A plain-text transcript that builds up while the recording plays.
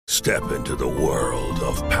Step into the world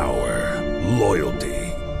of power, loyalty,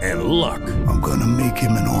 and luck. I'm gonna make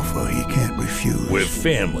him an offer he can't refuse. With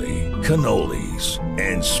family, cannolis,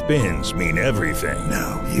 and spins mean everything.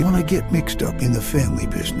 Now, you wanna get mixed up in the family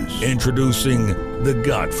business. Introducing The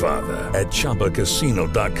Godfather at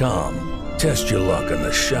ChumbaCasino.com. Test your luck in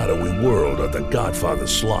the shadowy world of The Godfather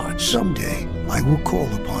slot. Someday, I will call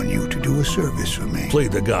upon you to do a service for me. Play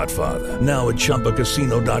The Godfather now at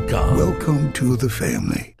ChumbaCasino.com. Welcome to the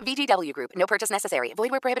family. VGW Group. No purchase necessary. Void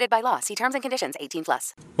where prohibited by law. See terms and conditions.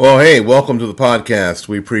 18+. Well, hey, welcome to the podcast.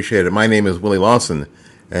 We appreciate it. My name is Willie Lawson,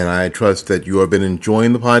 and I trust that you have been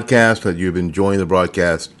enjoying the podcast, that you've been enjoying the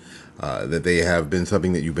broadcast, that they have been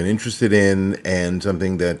something that you've been interested in, and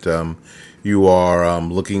something that you are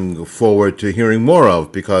looking forward to hearing more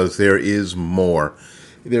of, because there is more.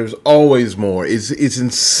 There's always more. It's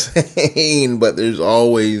insane, but there's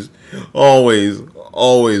always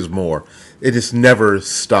more. It just never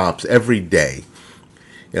stops. Every day.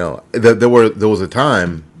 You know, there was a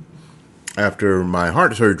time after my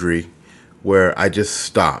heart surgery where I just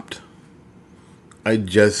stopped. I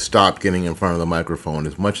just stopped getting in front of the microphone.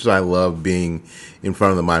 As much as I love being in front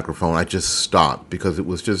of the microphone, I just stopped because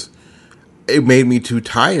it made me too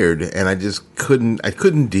tired, and I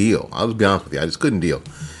couldn't deal. I'll just be honest with you. I just couldn't deal.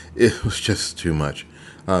 It was just too much.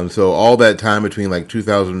 So all that time between like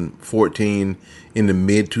 2014 into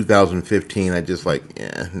mid 2015, I just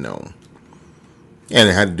no. And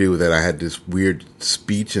it had to do with that I had this weird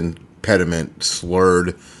speech impediment,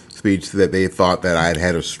 slurred speech, that they thought that I had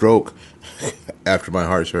had a stroke after my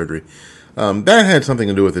heart surgery. That had something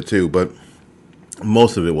to do with it too, but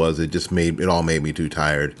most of it was it all made me too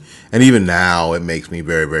tired. And even now it makes me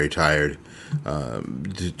very, very tired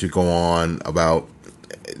to go on about,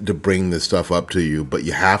 to bring this stuff up to you, but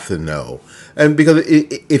you have to know. And because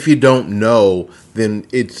if you don't know, then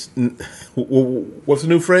it's, what's the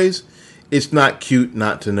new phrase? It's not cute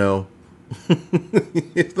not to know.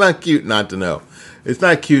 It's not cute not to know. It's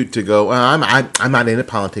not cute to go, well, I'm not into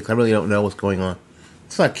politics. I really don't know what's going on.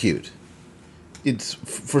 It's not cute. It's,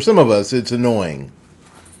 for some of us, it's annoying.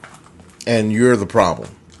 And you're the problem.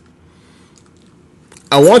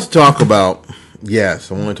 I want to talk about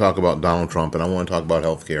Donald Trump, and I want to talk about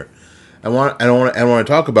healthcare. I want to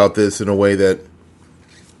talk about this in a way that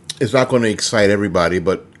is not going to excite everybody,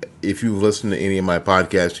 but if you've listened to any of my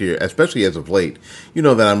podcasts here, especially as of late, you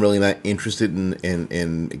know that I'm really not interested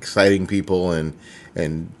in exciting people and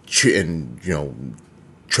you know,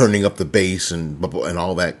 turning up the bass and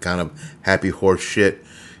all that kind of happy horse shit.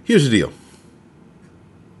 Here's the deal.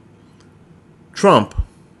 Trump,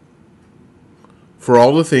 for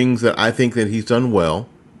all the things that I think that he's done well,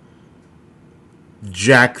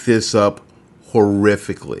 jacked this up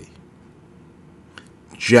horrifically.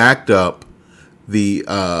 Jacked up the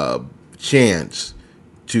chance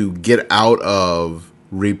to get out of,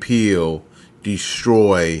 repeal,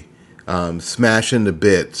 destroy, smash into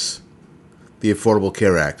bits the Affordable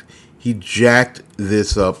Care Act. He jacked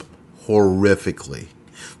this up horrifically.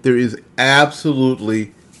 There is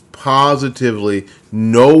absolutely, positively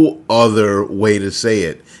no other way to say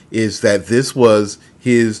it, is that this was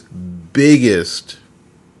his biggest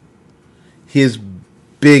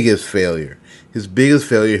failure. His biggest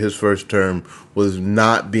failure his first term was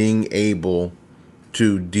not being able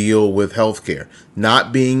to deal with healthcare,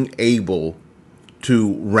 not being able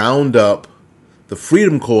to round up the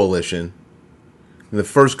Freedom Coalition in the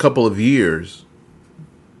first couple of years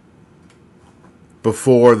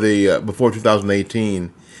before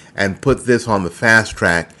 2018 and put this on the fast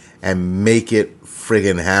track and make it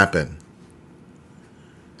friggin' happen.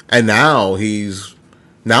 And now he's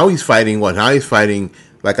fighting what? Now he's fighting,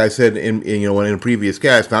 like I said in a previous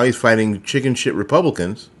cast, now he's fighting chicken shit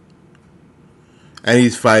Republicans, and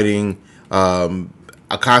he's fighting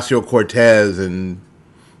Ocasio-Cortez and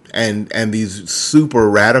these super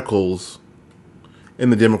radicals in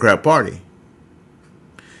the Democrat Party.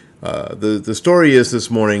 The story is this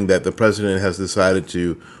morning that the president has decided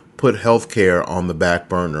to put health care on the back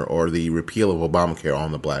burner, or the repeal of Obamacare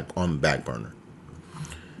on the back burner.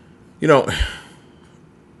 You know,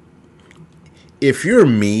 if you're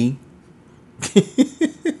me,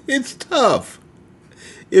 it's tough.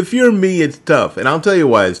 If you're me, it's tough. And I'll tell you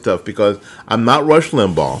why it's tough. Because I'm not Rush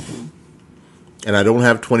Limbaugh, and I don't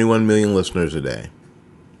have 21 million listeners a day.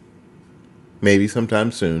 Maybe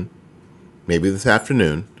sometime soon. Maybe this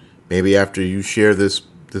afternoon. Maybe after you share this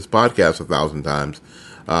podcast 1,000 times.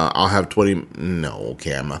 I'll have 20... No,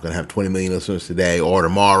 okay, I'm not going to have 20 million listeners today or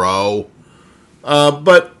tomorrow.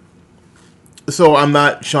 But... So I'm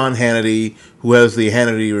not Sean Hannity, who has the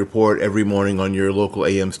Hannity Report every morning on your local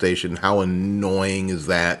AM station. How annoying is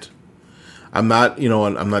that? I'm not,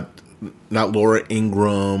 I'm not Laura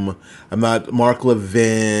Ingraham. I'm not Mark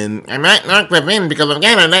Levin. I'm not Mark Levin because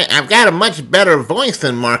I've got a much better voice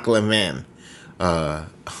than Mark Levin.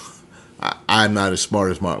 I'm not as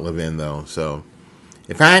smart as Mark Levin, though. So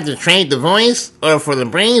if I had to trade the voice or for the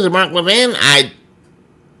brains of Mark Levin, I'd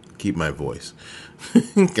keep my voice.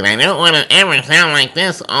 Because I don't want to ever sound like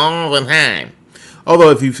this all the time. Although,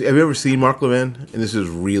 have you ever seen Mark Levin? And this is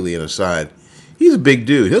really an aside. He's a big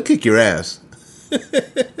dude. He'll kick your ass.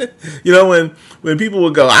 When people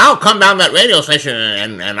would go, I'll come down that radio station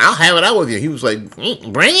and I'll have it out with you. He was like,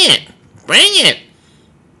 bring it. Bring it.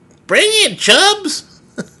 Bring it, Chubbs.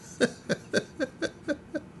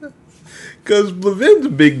 Because Levin's a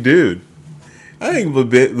big dude. I think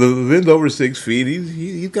Levin's over 6 feet.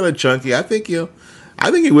 He's kind of chunky. I think he'll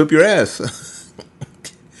whip your ass.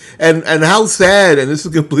 and how sad, and this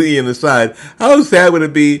is completely an aside, how sad would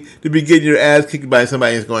it be to be getting your ass kicked by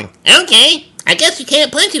somebody who's going, okay, I guess you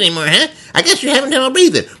can't punch anymore, huh? I guess you're having trouble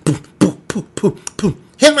breathing. Poof, poof, poof, poof, poof.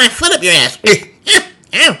 Hit my foot up your ass.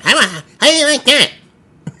 Ow, how do you like that?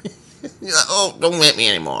 Oh, don't hit me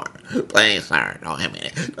anymore. Please, sir, don't hit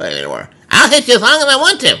me anymore. I'll hit you as long as I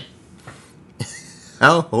want to.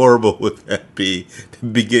 How horrible would that be to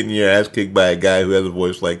be getting your ass kicked by a guy who has a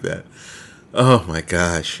voice like that? Oh, my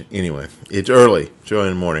gosh. Anyway, it's early. It's early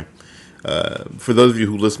in the morning. For those of you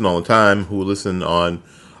who listen all the time, who listen on,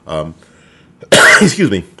 excuse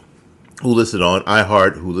me, who listen on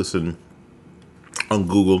iHeart, who listen on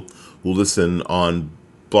Google, who listen on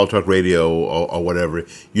Blog Talk Radio or whatever,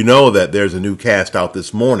 you know that there's a new cast out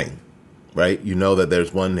this morning, right? You know that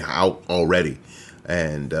there's one out already.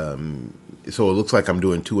 And so it looks like I'm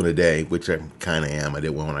doing 2 in a day, which I kind of am. I did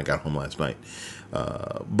one when I got home last night.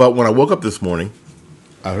 But when I woke up this morning,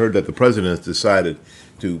 I heard that the president has decided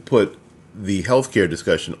to put the healthcare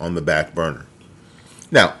discussion on the back burner.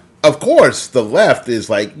 Now, of course, the left is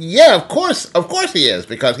like, yeah, of course he is,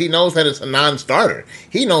 because he knows that it's a non-starter.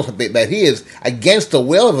 He knows that he is against the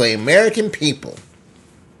will of the American people.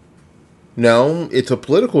 No, it's a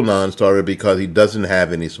political non-starter because he doesn't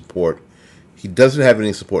have any support. He doesn't have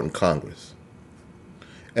any support in Congress.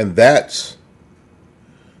 And that's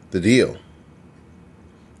the deal.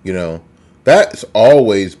 That's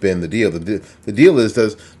always been the deal. The deal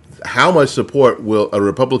is how much support will a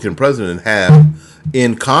Republican president have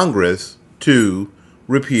in Congress to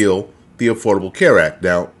repeal the Affordable Care Act?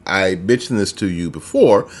 Now, I mentioned this to you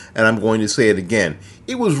before, and I'm going to say it again.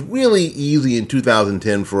 It was really easy in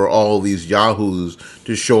 2010 for all these yahoos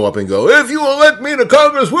to show up and go, if you elect me to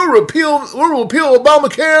Congress, we'll repeal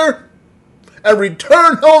Obamacare and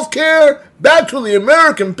return health care back to the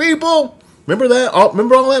American people. Remember that?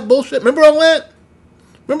 Remember all that bullshit? Remember all that?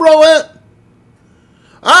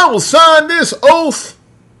 I will sign this oath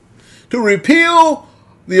to repeal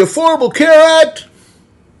the Affordable Care Act.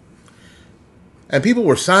 And people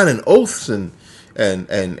were signing oaths and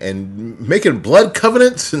making blood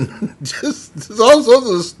covenants and just all sorts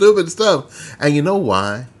of stupid stuff. And you know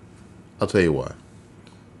why? I'll tell you why.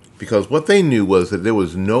 Because what they knew was that there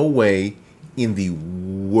was no way in the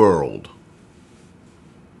world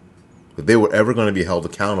that they were ever going to be held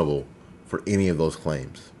accountable for any of those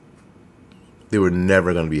claims. They were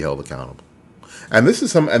never going to be held accountable. And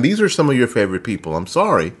these are some of your favorite people. I'm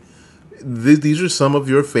sorry. These are some of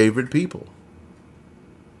your favorite people.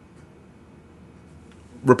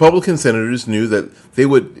 Republican senators knew that they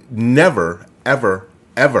would never, ever,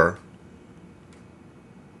 ever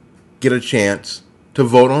get a chance to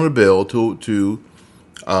vote on a bill to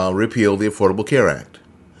repeal the Affordable Care Act.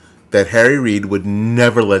 That Harry Reid would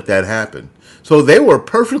never let that happen. So they were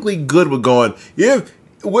perfectly good with going,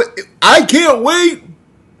 I can't wait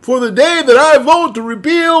for the day that I vote to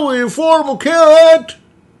repeal the Affordable Care Act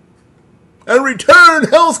and return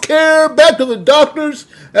health care back to the doctors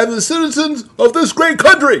and the citizens of this great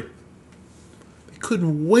country. They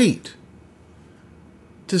couldn't wait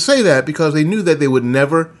to say that because they knew that they would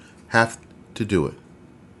never have to do it.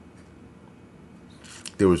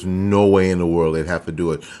 There was no way in the world they'd have to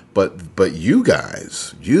do it. But you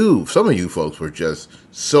guys, some of you folks were just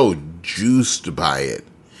so juiced by it.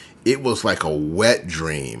 It was like a wet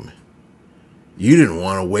dream. You didn't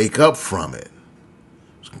want to wake up from it.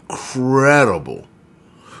 It's incredible.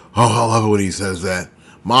 Oh, I love it when he says that.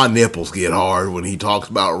 My nipples get hard when he talks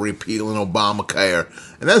about repealing Obamacare.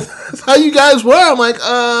 And that's how you guys were. I'm like,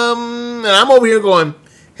 and I'm over here going,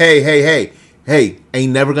 hey,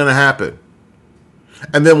 ain't never going to happen.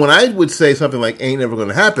 And then when I would say something like ain't never going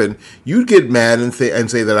to happen, you'd get mad and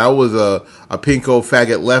say that I was a pinko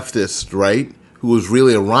faggot leftist, right? Who was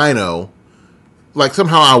really a rhino like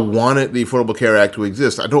somehow I wanted the Affordable Care Act to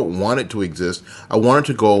exist. I don't want it to exist. I want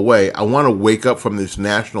it to go away. I want to wake up from this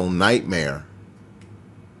national nightmare.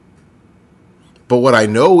 But what I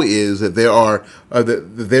know is that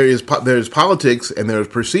there is politics and there's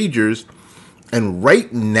procedures, and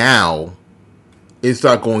right now it's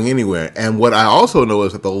not going anywhere. And what I also know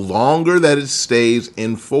is that the longer that it stays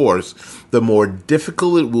in force, the more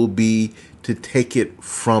difficult it will be to take it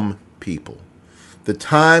from people. The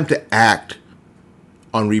time to act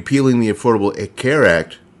on repealing the Affordable Care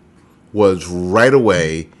Act was right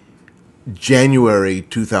away, January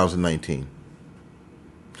 2019.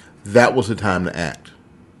 That was the time to act.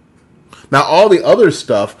 Now, all the other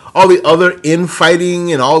stuff, all the other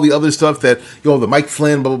infighting and all the other stuff that, the Mike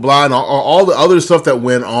Flynn, blah, blah, blah, and all the other stuff that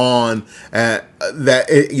went on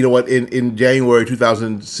in January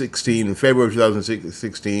 2016 and February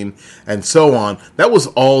 2016 and so on, that was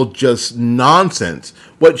all just nonsense.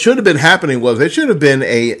 What should have been happening was there should have been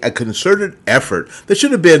a concerted effort. There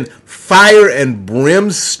should have been fire and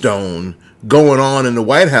brimstone going on in the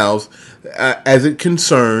White House as it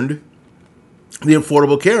concerned the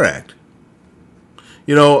Affordable Care Act.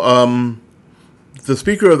 The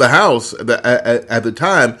Speaker of the House at the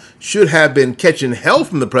time should have been catching hell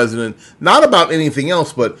from the president, not about anything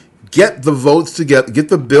else, but get the votes together, get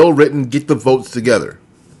the bill written, get the votes together.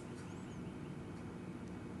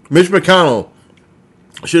 Mitch McConnell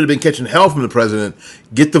should have been catching hell from the president,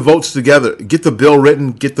 get the votes together, get the bill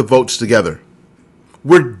written, get the votes together.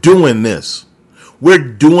 We're doing this. We're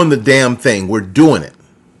doing the damn thing. We're doing it.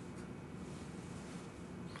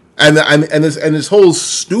 And this whole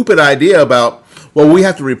stupid idea about, well, we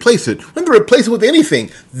have to replace it. We have to replace it with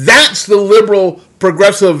anything. That's the liberal,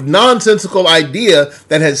 progressive, nonsensical idea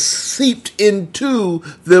that has seeped into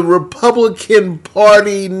the Republican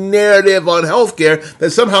Party narrative on healthcare,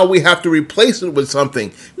 that somehow we have to replace it with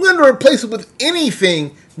something. We have to replace it with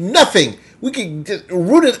anything, nothing. We can just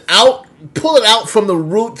root it out, pull it out from the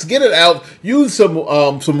roots, get it out, use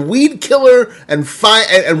some weed killer, and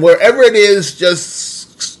wherever it is,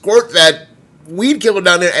 just squirt that weed killer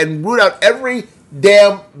down there and root out every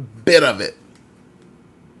damn bit of it.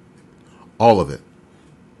 All of it.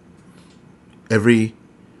 Every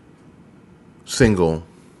single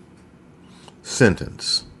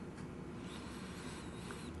sentence.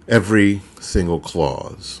 Every single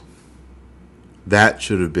clause. That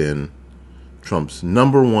should have been Trump's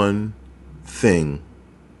number one thing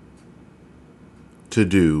to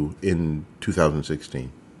do in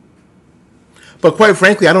 2016. But quite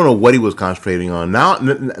frankly, I don't know what he was concentrating on.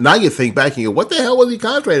 Now you think back and you go, what the hell was he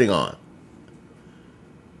concentrating on?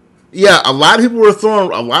 Yeah, a lot of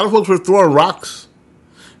folks were throwing rocks.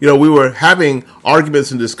 We were having arguments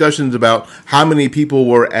and discussions about how many people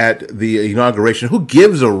were at the inauguration. Who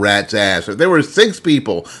gives a rat's ass? If there were 6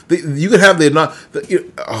 people, you could have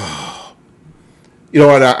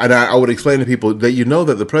I would explain to people that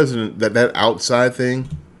that the president, that outside thing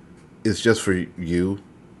is just for you.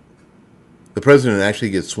 The president actually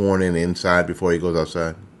gets sworn in inside before he goes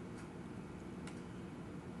outside.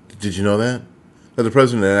 Did you know that? That the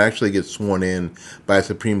president actually gets sworn in by a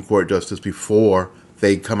Supreme Court justice before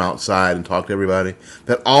they come outside and talk to everybody.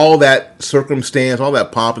 That all that circumstance, all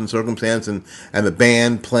that pomp and circumstance and the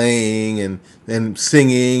band playing and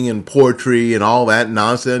singing and poetry and all that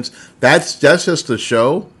nonsense, that's just a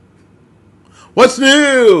show. What's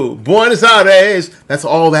new? Buenos Aires. That's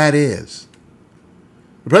all that is.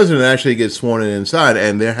 The president actually gets sworn in inside,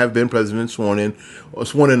 and there have been presidents sworn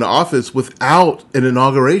into office without an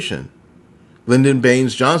inauguration. Lyndon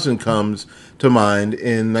Baines Johnson comes to mind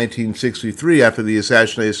in 1963 after the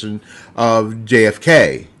assassination of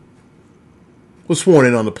JFK. Was sworn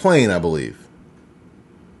in on the plane, I believe.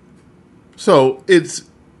 So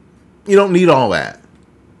you don't need all that.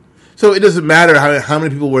 So it doesn't matter how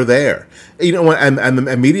many people were there. And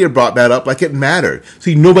the media brought that up like it mattered.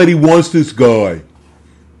 See, nobody wants this guy.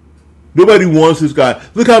 Nobody wants this guy.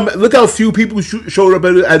 Look how few people showed up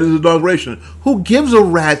at his inauguration. Who gives a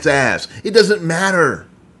rat's ass? It doesn't matter.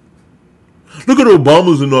 Look at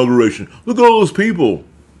Obama's inauguration. Look at all those people.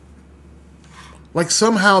 Like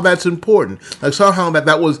somehow that's important. Like somehow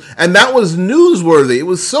that was newsworthy. It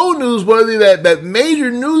was so newsworthy that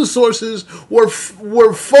major news sources were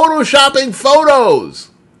photoshopping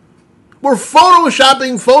photos. We're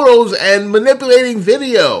photoshopping photos and manipulating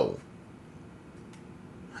video.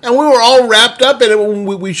 And we were all wrapped up in it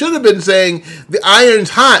when we should have been saying the iron's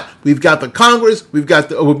hot. We've got the Congress. We've got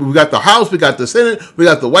the House. We got the Senate. We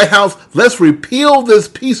got the White House. Let's repeal this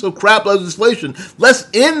piece of crap legislation. Let's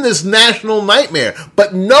end this national nightmare.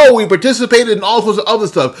 But no, we participated in all sorts of other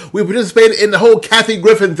stuff. We participated in the whole Kathy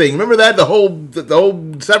Griffin thing. Remember that? The whole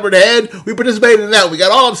severed head? We participated in that. We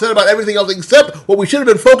got all upset about everything else except what we should have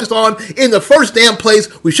been focused on in the first damn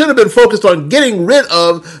place. We should have been focused on getting rid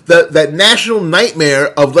of that national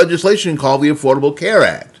nightmare of legislation called the Affordable Care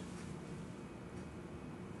Act.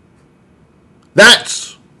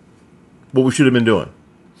 That's what we should have been doing.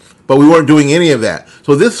 But we weren't doing any of that.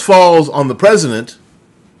 So this falls on the president,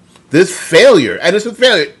 this failure, and it's a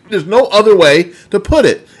failure. There's no other way to put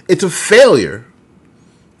it. It's a failure.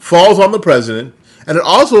 Falls on the president, and it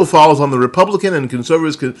also falls on the Republican and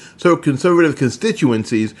conservative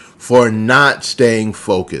constituencies for not staying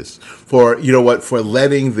focused. For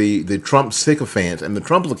letting the Trump sycophants and the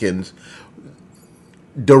Trumplicans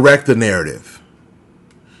direct the narrative.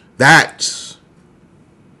 That's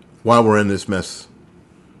why we're in this mess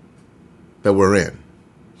that we're in.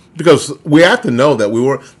 Because we have to know that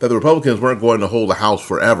the Republicans weren't going to hold the House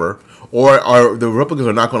forever, or the Republicans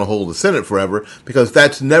are not going to hold the Senate forever, because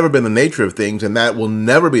that's never been the nature of things, and that will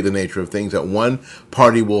never be the nature of things, that one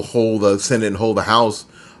party will hold the Senate and hold the House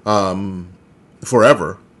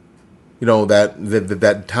forever.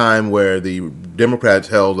 That time where the Democrats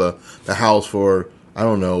held the House for,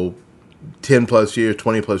 10 plus years,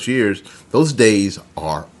 20 plus years, those days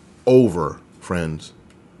are over, friends.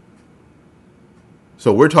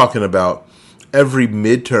 So we're talking about every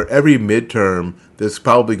midterm, there's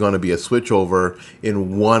probably going to be a switchover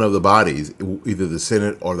in one of the bodies, either the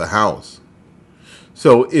Senate or the House.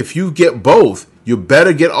 So if you get both, you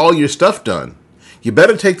better get all your stuff done. You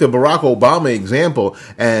better take the Barack Obama example,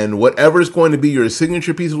 and whatever's going to be your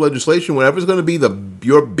signature piece of legislation, whatever's going to be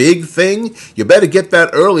your big thing, you better get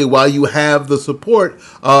that early while you have the support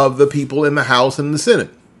of the people in the House and the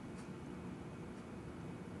Senate.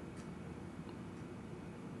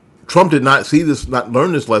 Trump did not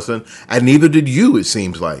learn this lesson, and neither did you, it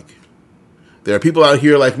seems like. There are people out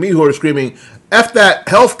here like me who are screaming, F that,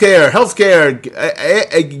 healthcare,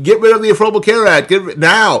 get rid of the Affordable Care Act,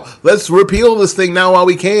 now. Let's repeal this thing now while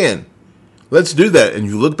we can. Let's do that. And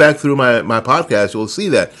you look back through my podcast, you'll see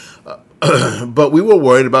that. But we were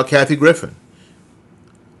worried about Kathy Griffin.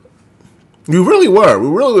 We really were. We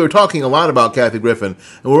were talking a lot about Kathy Griffin,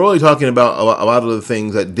 and we're really talking about a lot of the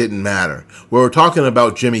things that didn't matter. We were talking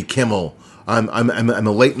about Jimmy Kimmel and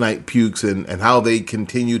the late night pukes and how they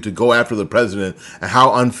continued to go after the president and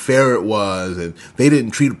how unfair it was, and they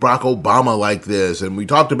didn't treat Barack Obama like this. And we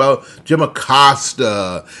talked about Jim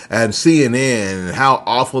Acosta and CNN and how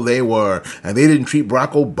awful they were, and they didn't treat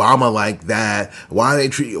Barack Obama like that. Why they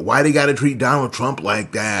got to treat Donald Trump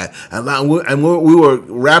like that? And we were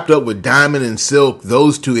wrapped up with Diamond and Silk,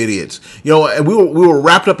 those two idiots. And we were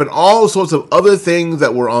wrapped up in all sorts of other things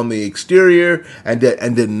that were on the exterior and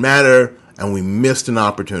didn't matter. And we missed an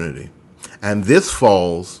opportunity. And this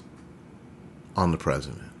falls on the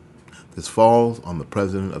president. This falls on the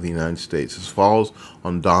president of the United States. This falls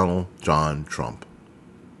on Donald John Trump.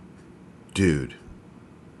 Dude,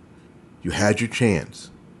 you had your chance.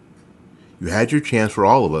 You had your chance for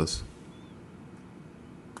all of us,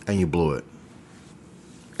 and you blew it.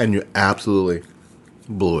 And you absolutely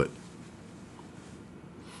blew it.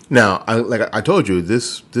 Now, like I told you,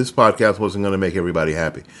 this podcast wasn't going to make everybody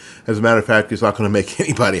happy. As a matter of fact, it's not going to make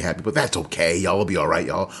anybody happy, but that's okay. Y'all will be all right,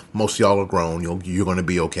 y'all. Most of y'all are grown. You're going to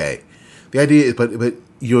be okay. The idea is, but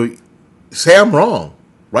you say I'm wrong.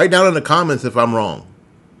 Write down in the comments if I'm wrong.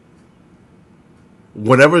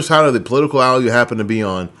 Whatever side of the political aisle you happen to be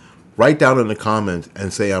on, write down in the comments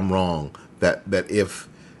and say I'm wrong. That if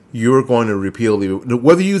you're going to repeal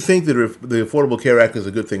whether you think that the Affordable Care Act is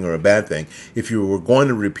a good thing or a bad thing, if you were going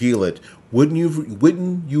to repeal it,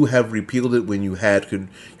 wouldn't you have repealed it when you had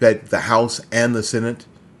the House and the Senate?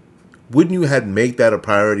 Wouldn't you have made that a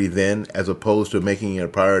priority then, as opposed to making it a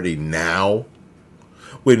priority now?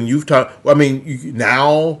 When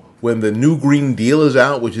now when the new Green Deal is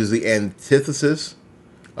out, which is the antithesis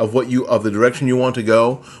of the direction you want to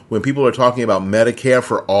go, when people are talking about Medicare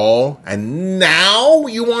for all, and now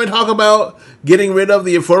you want to talk about getting rid of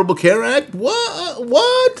the Affordable Care Act?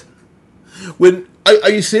 What? Are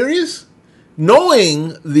you serious?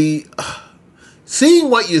 Seeing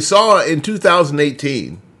what you saw in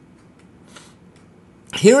 2018,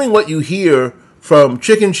 hearing what you hear from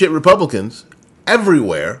chicken shit Republicans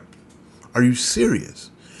everywhere, are you serious?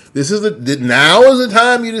 Now is the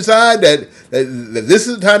time you decide that this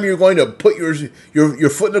is the time you're going to put your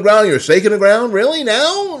foot in the ground, your stake in the ground? Really?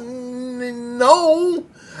 Now? No.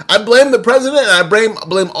 I blame the president, and I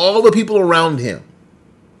blame all the people around him.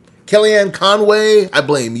 Kellyanne Conway, I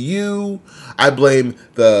blame you. I blame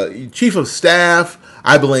the chief of staff.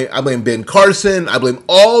 I blame Ben Carson. I blame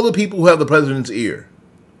all the people who have the president's ear.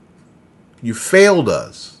 You failed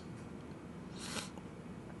us.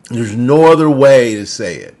 There's no other way to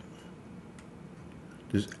say it.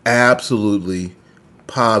 There's absolutely,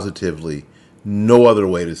 positively no other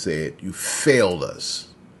way to say it. You failed us.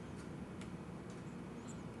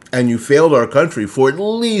 And you failed our country for at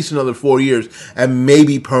least another 4 years and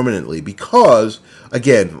maybe permanently because,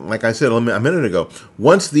 again, like I said a minute ago,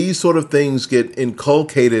 once these sort of things get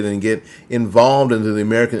inculcated and get involved into the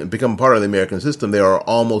American, become part of the American system, they are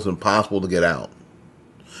almost impossible to get out.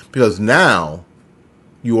 Because now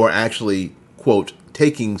you are actually, quote,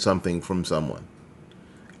 taking something from someone.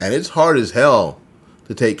 And it's hard as hell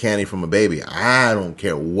to take candy from a baby. I don't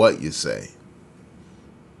care what you say.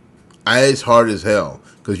 It's hard as hell.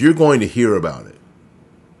 Because you're going to hear about it.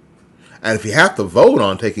 And if you have to vote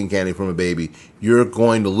on taking candy from a baby, you're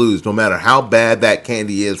going to lose, no matter how bad that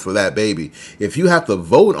candy is for that baby. If you have to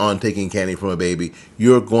vote on taking candy from a baby,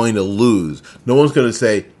 you're going to lose. No one's going to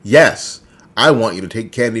say, yes, I want you to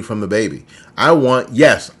take candy from the baby. I want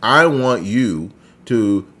you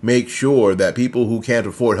to make sure that people who can't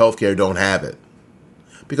afford health care don't have it.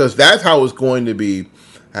 Because that's how it's going to be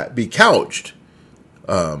couched.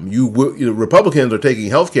 Republicans are taking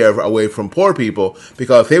health care away from poor people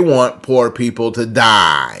because they want poor people to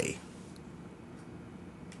die.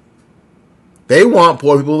 They want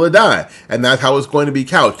poor people to die. And that's how it's going to be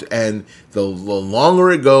couched. And the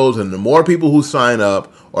longer it goes and the more people who sign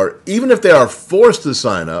up, or even if they are forced to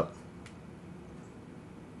sign up,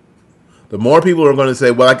 the more people are going to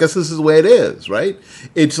say, well, I guess this is the way it is, right?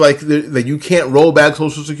 It's like that you can't roll back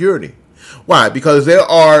Social Security. Why? Because there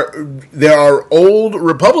are old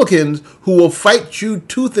Republicans who will fight you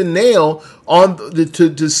tooth and nail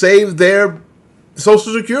to save their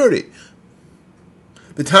Social Security.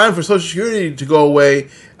 The time for Social Security to go away,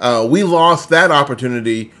 we lost that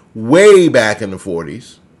opportunity way back in the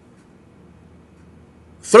 40s,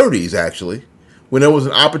 30s actually, when there was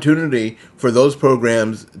an opportunity for those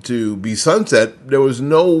programs to be sunset. There was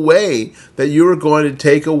no way that you were going to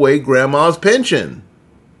take away grandma's pension.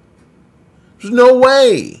 There's no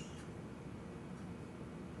way.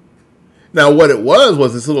 Now, what it was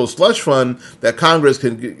this little slush fund that Congress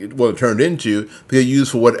turned into to get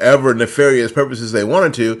used for whatever nefarious purposes they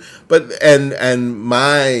wanted to. But and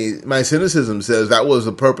my cynicism says that was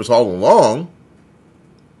the purpose all along.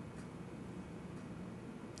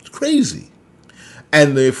 It's crazy.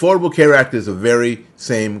 And the Affordable Care Act is the very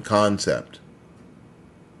same concept.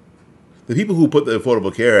 The people who put the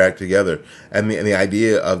Affordable Care Act together and the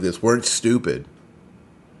idea of this weren't stupid,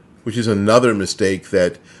 which is another mistake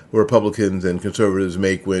that Republicans and conservatives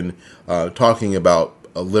make when talking about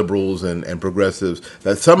liberals and progressives,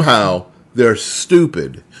 that somehow they're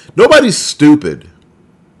stupid. Nobody's stupid.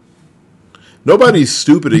 Nobody's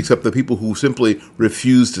stupid except the people who simply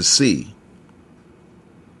refuse to see.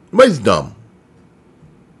 Nobody's dumb.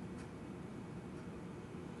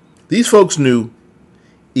 These folks knew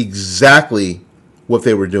exactly what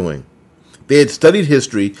they were doing. They had studied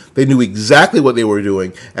history, they knew exactly what they were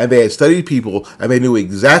doing, and they had studied people, and they knew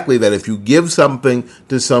exactly that if you give something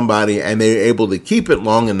to somebody and they're able to keep it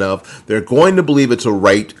long enough, they're going to believe it's a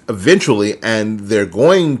right eventually, and they're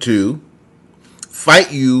going to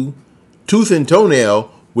fight you tooth and toenail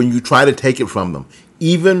when you try to take it from them.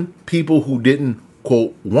 Even people who didn't,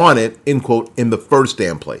 quote, want it, end quote, in the first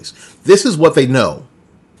damn place. This is what they know.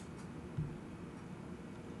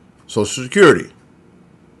 Social Security,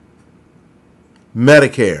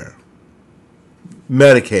 Medicare,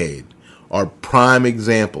 Medicaid are prime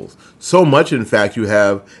examples. So much, in fact, you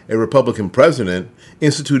have a Republican president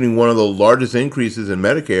instituting one of the largest increases in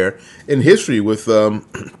Medicare in history with the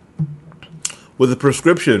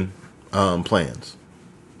prescription plans.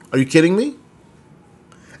 Are you kidding me?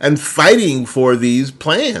 And fighting for these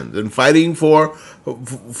plans and fighting for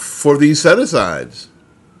these set-asides.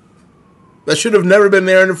 That should have never been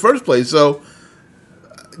there in the first place. So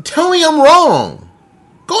tell me I'm wrong.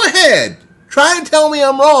 Go ahead. Try and tell me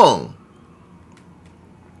I'm wrong.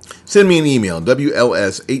 Send me an email,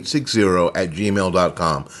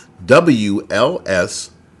 WLS860@gmail.com.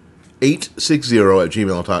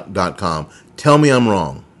 WLS860@gmail.com. Tell me I'm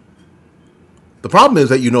wrong. The problem is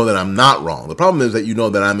that you know that I'm not wrong. The problem is that you know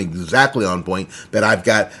that I'm exactly on point, that I've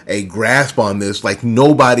got a grasp on this like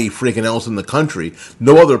nobody freaking else in the country.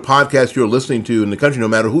 No other podcast you're listening to in the country, no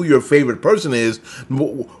matter who your favorite person is,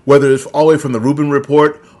 whether it's all the way from the Rubin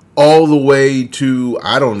Report all the way to,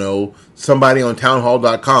 I don't know, somebody on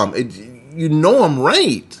townhall.com. You know I'm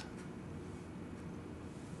right.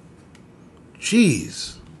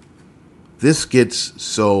 Jeez. This gets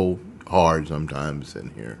so hard sometimes in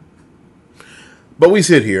here. But we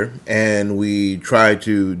sit here and we try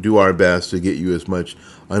to do our best to get you as much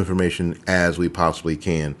information as we possibly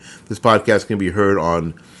can. This podcast can be heard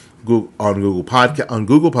on Google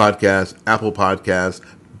Podcasts, Apple Podcasts,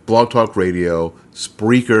 Blog Talk Radio,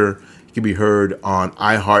 Spreaker. It can be heard on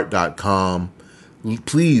iHeart.com.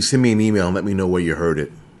 Please send me an email and let me know where you heard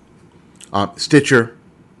it. Stitcher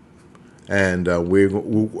and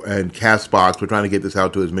and Castbox. We're trying to get this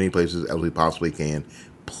out to as many places as we possibly can.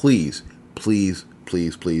 Please, please,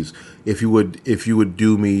 please, please, if you would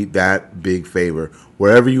do me that big favor,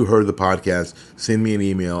 wherever you heard the podcast, send me an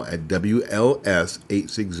email at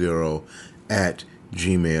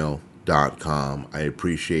wls860@gmail.com. I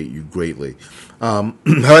appreciate you greatly. I'd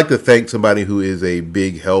like to thank somebody who is a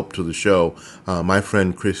big help to the show. My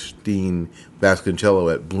friend Christine Vasconcello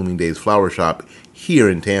at Blooming Days Flower Shop here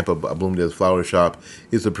in Tampa. Blooming Days Flower Shop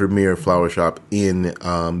is the premier flower shop in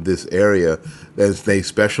this area, as they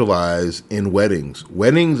specialize in weddings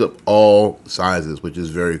of all sizes, which is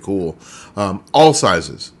very cool. All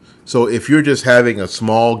sizes. So if you're just having a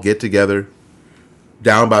small get-together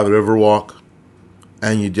down by the Riverwalk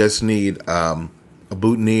and you just need a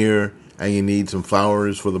boutonniere and you need some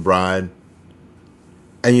flowers for the bride,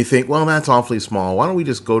 and you think, well, that's awfully small. Why don't we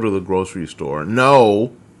just go to the grocery store?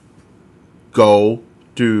 No. Go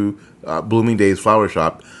to Blooming Days Flower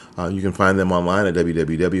Shop. You can find them online at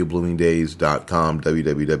www.bloomingdays.com,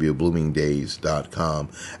 www.bloomingdays.com,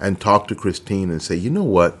 and talk to Christine and say, you know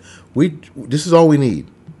what? This is all we need.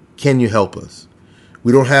 Can you help us?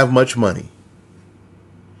 We don't have much money.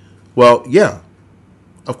 Well, yeah,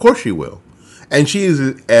 of course she will. And she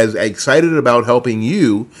is as excited about helping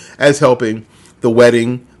you as helping the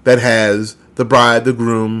wedding that has the bride, the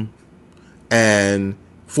groom, and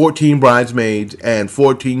 14 bridesmaids and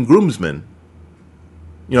 14 groomsmen.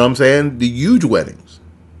 You know what I'm saying? The huge weddings.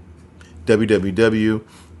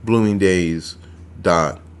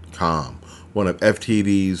 www.bloomingdays.com. One of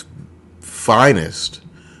FTD's finest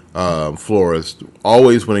florists,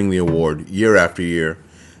 always winning the award year after year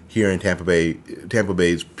here in Tampa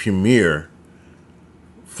Bay's premier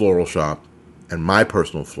floral shop, and my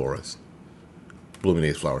personal florist, Blooming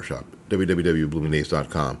Days Flower Shop,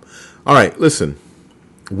 www.bloomingdays.com. All right, listen,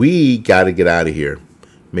 we got to get out of here,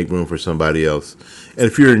 make room for somebody else. And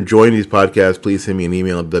if you're enjoying these podcasts, please send me an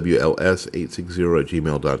email at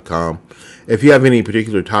wls860@gmail.com. If you have any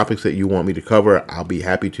particular topics that you want me to cover, I'll be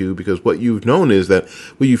happy to, because what you've known is that,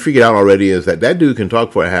 what you figured out already is that dude can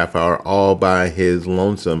talk for a half hour all by his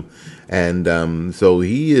lonesome. And so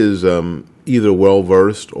he is either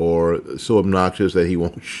well-versed or so obnoxious that he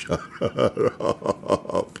won't shut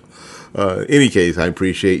up. Any case, I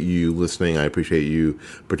appreciate you listening. I appreciate you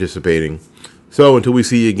participating. So until we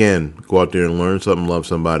see you again, go out there and learn something, love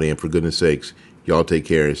somebody, and for goodness sakes, y'all take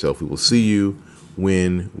care of yourself. We will see you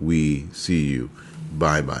when we see you.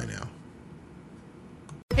 Bye-bye now.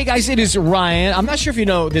 Hey guys, it is Ryan. I'm not sure if you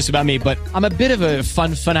know this about me, but I'm a bit of a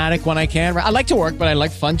fun fanatic when I can. I like to work, but I like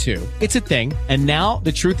fun too. It's a thing. And now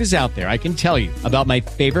the truth is out there. I can tell you about my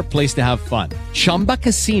favorite place to have fun. Chumba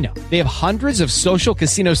Casino. They have hundreds of social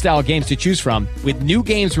casino style games to choose from, with new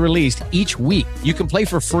games released each week. You can play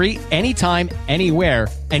for free anytime, anywhere,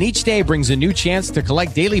 and each day brings a new chance to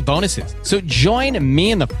collect daily bonuses. So join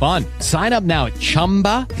me in the fun. Sign up now at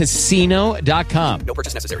ChumbaCasino.com. No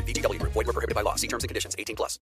purchase necessary. VGW Group. Void where prohibited by law. See terms and conditions. 18+.